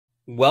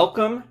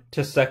Welcome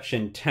to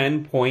section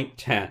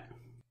 10.10.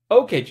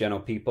 Okay,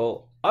 gentle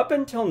people, up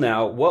until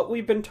now, what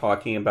we've been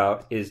talking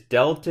about is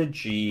delta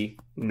G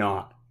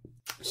naught.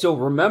 So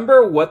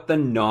remember what the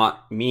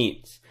naught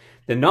means.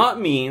 The naught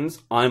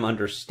means I'm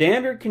under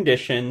standard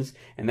conditions,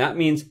 and that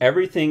means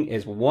everything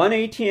is 1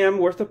 atm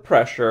worth of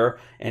pressure,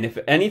 and if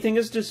anything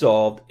is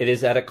dissolved, it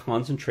is at a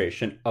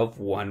concentration of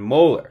 1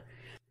 molar.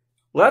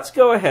 Let's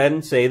go ahead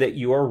and say that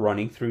you are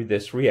running through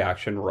this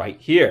reaction right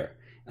here.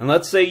 And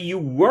let's say you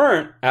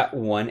weren't at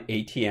 1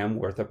 atm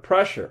worth of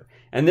pressure.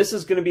 And this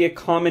is going to be a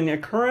common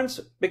occurrence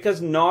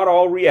because not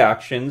all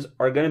reactions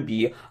are going to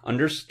be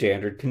under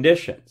standard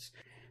conditions.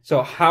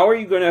 So how are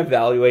you going to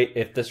evaluate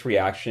if this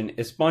reaction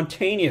is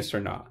spontaneous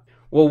or not?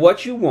 Well,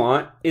 what you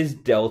want is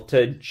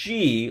delta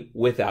G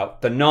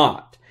without the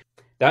naught.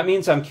 That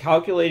means I'm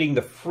calculating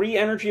the free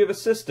energy of a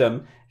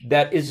system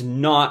that is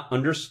not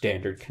under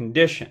standard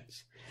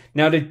conditions.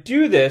 Now to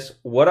do this,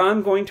 what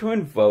I'm going to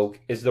invoke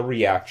is the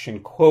reaction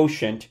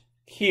quotient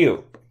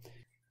Q.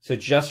 So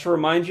just to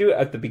remind you,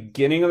 at the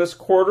beginning of this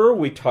quarter,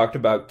 we talked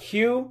about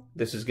Q.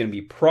 This is going to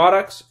be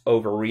products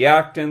over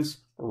reactants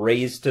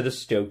raised to the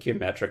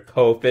stoichiometric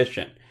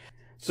coefficient.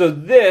 So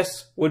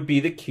this would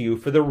be the Q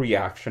for the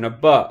reaction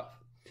above.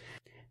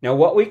 Now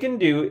what we can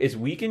do is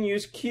we can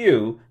use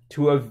Q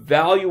to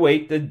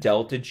evaluate the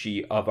delta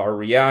G of our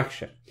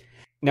reaction.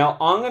 Now,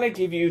 I'm going to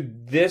give you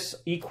this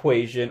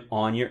equation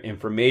on your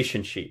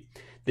information sheet.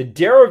 The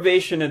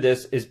derivation of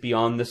this is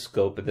beyond the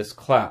scope of this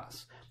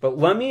class, but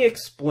let me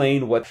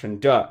explain what it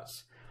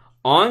does.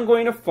 I'm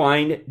going to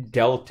find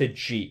delta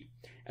G,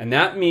 and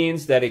that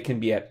means that it can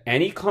be at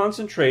any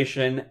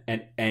concentration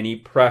and any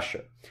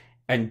pressure.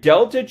 And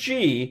delta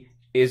G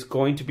is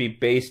going to be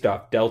based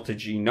off delta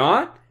G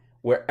naught,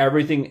 where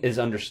everything is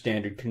under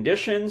standard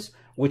conditions,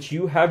 which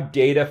you have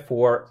data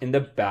for in the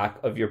back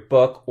of your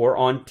book or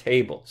on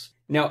tables.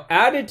 Now,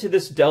 added to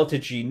this delta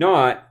G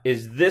naught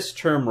is this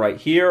term right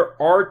here,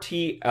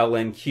 RT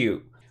ln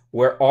Q,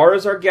 where R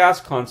is our gas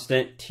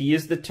constant, T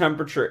is the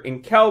temperature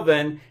in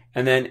Kelvin,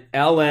 and then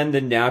ln the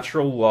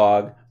natural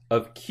log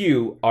of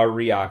Q, our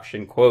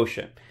reaction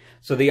quotient.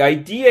 So the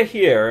idea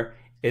here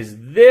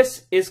is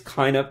this is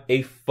kind of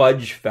a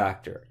fudge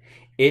factor.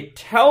 It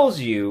tells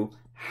you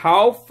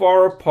how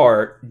far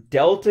apart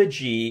delta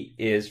G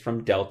is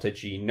from delta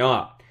G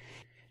naught.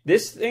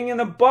 This thing in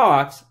the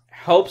box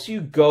helps you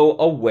go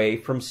away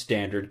from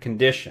standard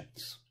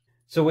conditions.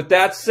 So with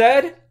that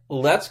said,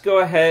 let's go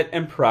ahead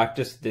and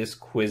practice this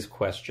quiz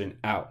question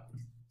out.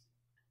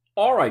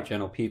 All right,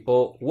 gentle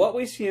people, what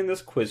we see in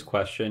this quiz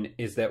question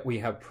is that we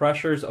have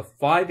pressures of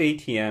 5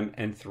 atm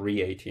and 3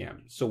 atm,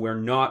 so we're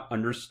not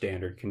under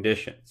standard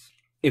conditions.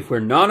 If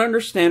we're not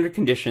under standard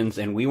conditions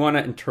and we want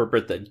to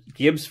interpret the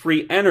Gibbs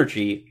free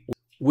energy,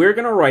 we're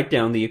going to write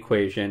down the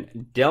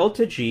equation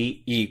delta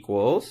G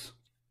equals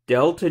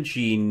delta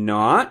G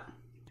naught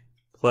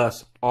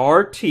plus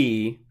RT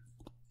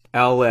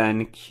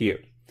ln Q.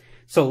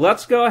 So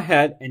let's go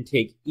ahead and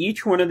take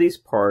each one of these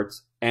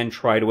parts and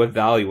try to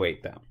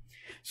evaluate them.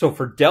 So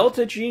for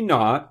delta G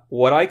naught,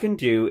 what I can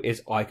do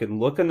is I can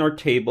look in our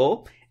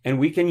table and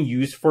we can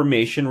use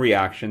formation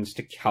reactions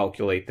to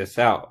calculate this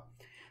out.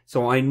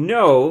 So I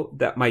know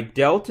that my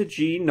delta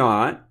G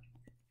naught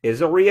is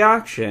a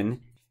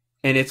reaction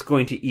and it's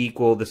going to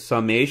equal the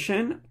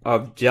summation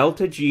of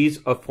delta G's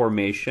of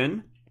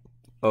formation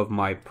of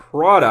my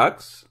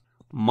products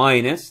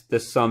minus the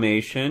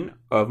summation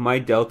of my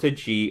delta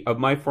G of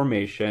my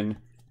formation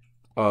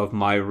of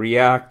my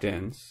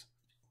reactants,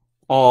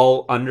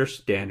 all under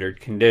standard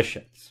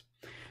conditions.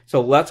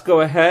 So let's go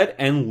ahead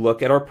and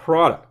look at our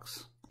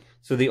products.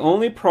 So the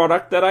only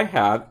product that I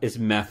have is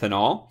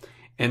methanol,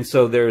 and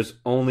so there's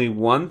only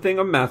one thing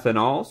of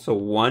methanol, so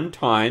 1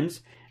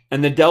 times,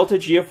 and the delta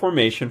G of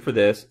formation for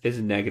this is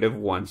negative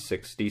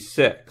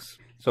 166.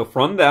 So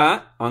from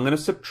that, I'm going to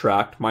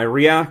subtract my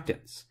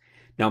reactants.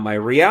 Now my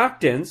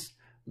reactants,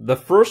 the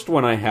first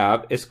one I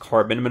have is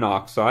carbon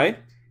monoxide.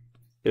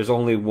 There's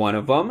only one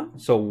of them,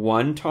 so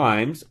 1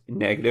 times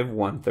negative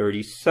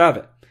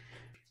 137.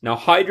 Now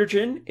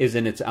hydrogen is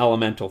in its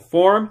elemental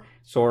form,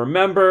 so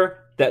remember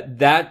that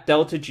that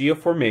delta G of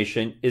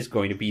formation is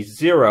going to be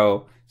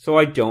 0, so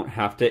I don't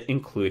have to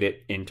include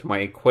it into my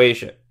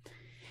equation.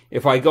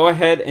 If I go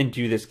ahead and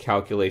do this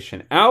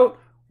calculation out,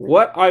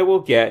 what I will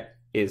get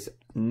is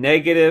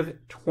negative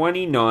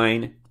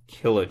 29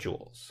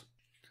 kilojoules.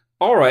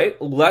 All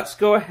right, let's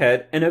go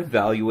ahead and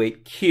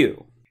evaluate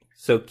Q.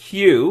 So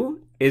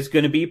Q is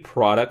going to be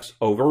products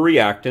over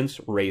reactants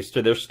raised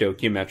to their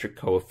stoichiometric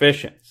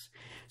coefficients.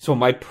 So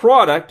my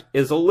product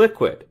is a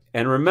liquid.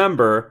 And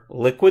remember,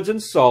 liquids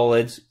and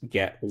solids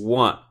get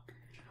 1.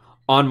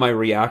 On my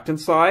reactant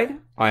side,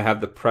 I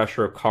have the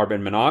pressure of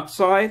carbon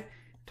monoxide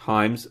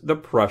times the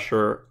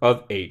pressure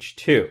of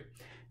H2.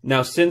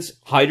 Now, since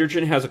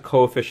hydrogen has a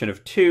coefficient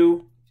of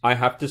 2, I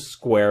have to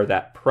square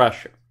that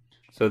pressure.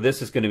 So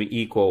this is going to be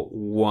equal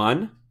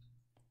 1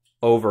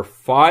 over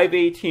 5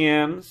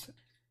 atms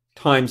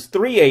times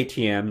 3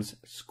 atms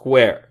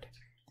squared.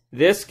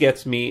 This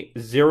gets me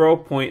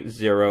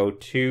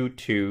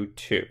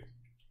 0.0222.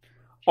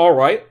 All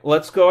right,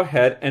 let's go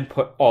ahead and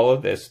put all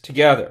of this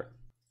together.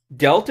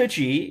 Delta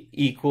G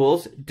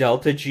equals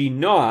delta G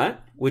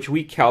naught, which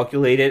we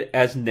calculated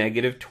as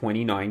negative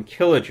 29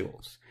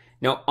 kilojoules.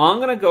 Now I'm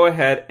going to go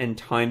ahead and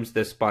times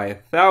this by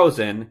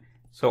 1,000,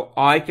 so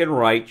I can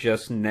write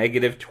just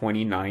negative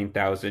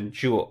 29,000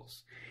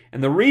 joules.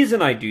 And the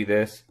reason I do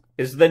this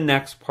is the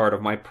next part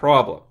of my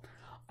problem.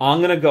 I'm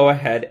going to go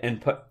ahead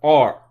and put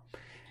R.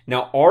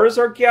 Now R is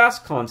our gas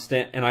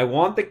constant, and I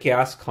want the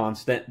gas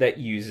constant that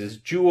uses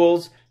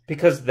joules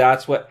because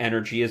that's what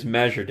energy is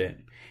measured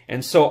in.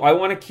 And so I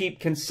want to keep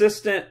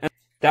consistent.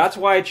 That's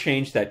why I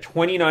changed that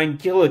 29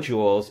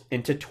 kilojoules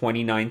into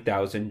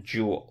 29,000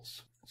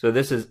 joules. So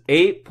this is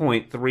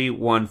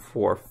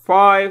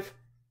 8.3145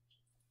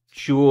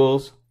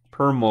 joules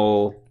per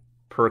mole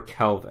per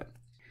Kelvin.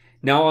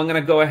 Now I'm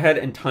going to go ahead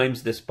and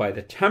times this by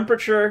the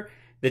temperature.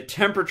 The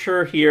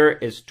temperature here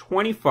is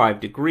 25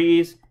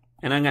 degrees,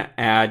 and I'm going to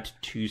add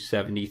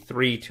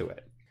 273 to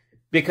it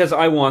because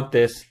I want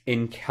this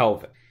in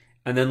Kelvin.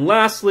 And then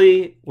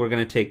lastly, we're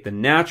going to take the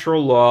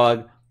natural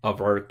log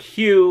of our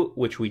Q,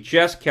 which we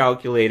just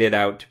calculated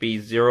out to be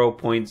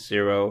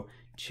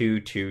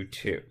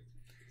 0.0222.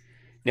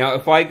 Now,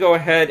 if I go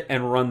ahead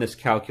and run this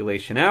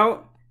calculation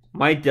out,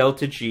 my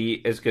delta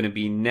G is going to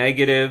be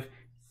negative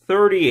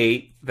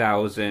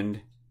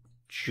 38,000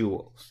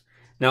 joules.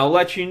 Now, I'll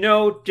let you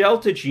know,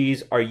 delta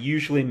G's are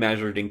usually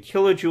measured in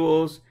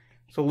kilojoules.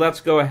 So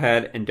let's go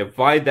ahead and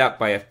divide that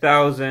by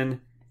 1,000,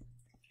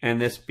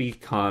 and this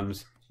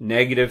becomes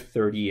negative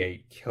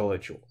 38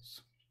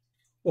 kilojoules.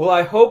 Well,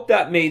 I hope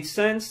that made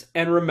sense,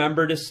 and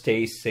remember to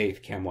stay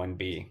safe, Chem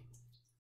 1B.